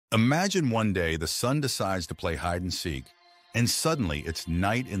Imagine one day the sun decides to play hide and seek, and suddenly it's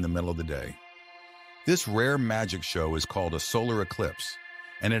night in the middle of the day. This rare magic show is called a solar eclipse,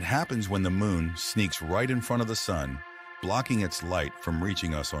 and it happens when the moon sneaks right in front of the sun, blocking its light from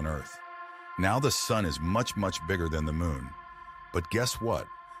reaching us on Earth. Now the sun is much, much bigger than the moon. But guess what?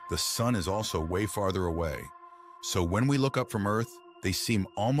 The sun is also way farther away. So when we look up from Earth, they seem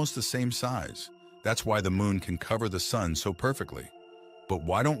almost the same size. That's why the moon can cover the sun so perfectly. But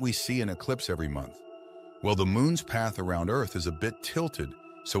why don't we see an eclipse every month? Well, the moon's path around Earth is a bit tilted,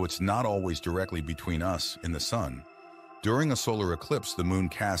 so it's not always directly between us and the sun. During a solar eclipse, the moon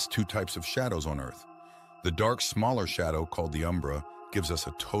casts two types of shadows on Earth. The dark, smaller shadow, called the umbra, gives us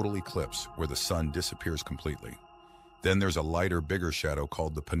a total eclipse where the sun disappears completely. Then there's a lighter, bigger shadow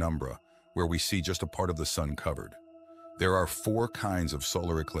called the penumbra, where we see just a part of the sun covered. There are 4 kinds of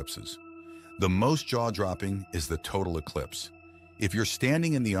solar eclipses. The most jaw-dropping is the total eclipse. If you're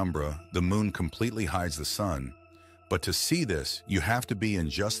standing in the umbra, the moon completely hides the sun. But to see this, you have to be in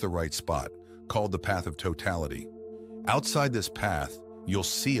just the right spot, called the path of totality. Outside this path, you'll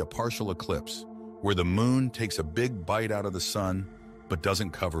see a partial eclipse, where the moon takes a big bite out of the sun, but doesn't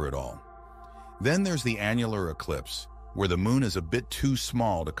cover it all. Then there's the annular eclipse, where the moon is a bit too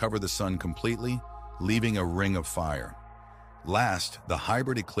small to cover the sun completely, leaving a ring of fire. Last, the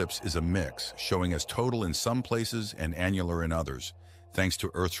hybrid eclipse is a mix, showing as total in some places and annular in others, thanks to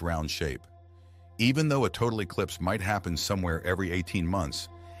Earth's round shape. Even though a total eclipse might happen somewhere every 18 months,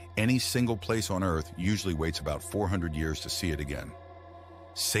 any single place on Earth usually waits about 400 years to see it again.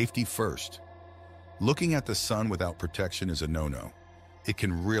 Safety first. Looking at the sun without protection is a no-no. It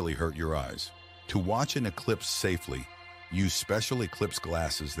can really hurt your eyes. To watch an eclipse safely, use special eclipse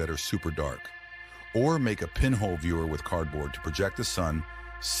glasses that are super dark. Or make a pinhole viewer with cardboard to project the sun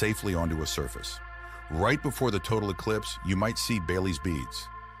safely onto a surface. Right before the total eclipse, you might see Bailey's beads,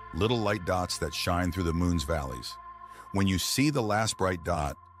 little light dots that shine through the moon's valleys. When you see the last bright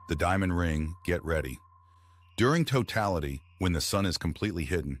dot, the diamond ring, get ready. During totality, when the sun is completely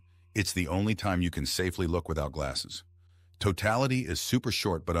hidden, it's the only time you can safely look without glasses. Totality is super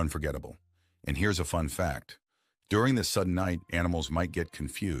short but unforgettable. And here's a fun fact. During this sudden night, animals might get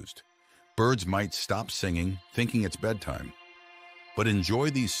confused. Birds might stop singing, thinking it's bedtime. But enjoy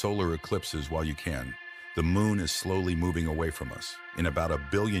these solar eclipses while you can. The moon is slowly moving away from us. In about 1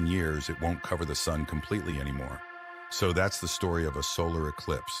 billion years, it won't cover the sun completely anymore. So that's the story of a solar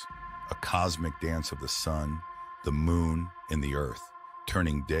eclipse, a cosmic dance of the sun, the moon, and the earth,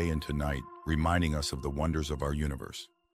 turning day into night, reminding us of the wonders of our universe.